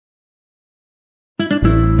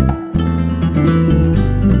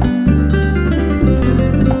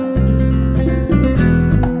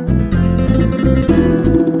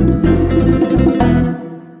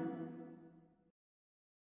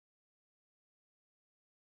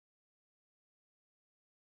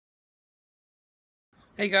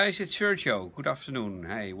Hey guys, it's Sergio. Good afternoon.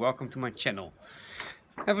 Hey, welcome to my channel.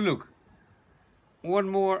 Have a look. One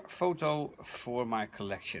more photo for my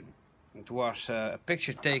collection. It was a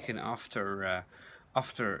picture taken after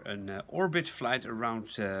an orbit flight around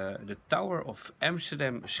the tower of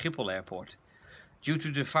Amsterdam Schiphol Airport. Due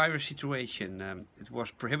to the virus situation, it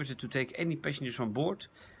was prohibited to take any passengers on board.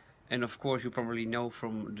 And of course, you probably know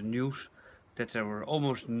from the news that there were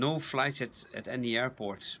almost no flights at any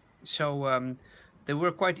airports. So they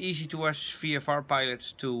were quite easy to us VFR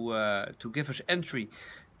pilots to give us entry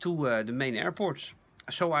to the main airports.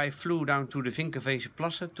 So I flew down to the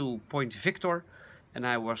Vinkenvezenplassen to Point Victor, and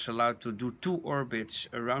I was allowed to do 2 orbits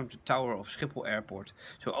around the tower of Schiphol Airport.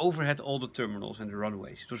 So overhead all the terminals and the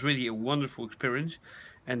runways. It was really a wonderful experience,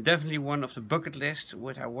 and definitely one of the bucket list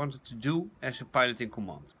what I wanted to do as a pilot in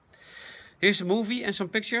command. Here's a movie and some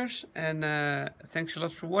pictures, and thanks a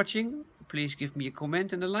lot for watching. Please give me a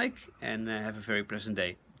comment and a like, and have a very pleasant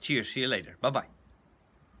day. Cheers, see you later. Bye bye.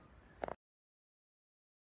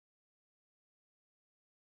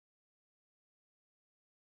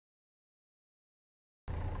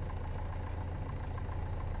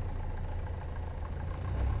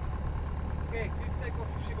 Okay, clear takeoff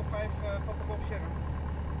for Schiphol 5, pop above Sharon.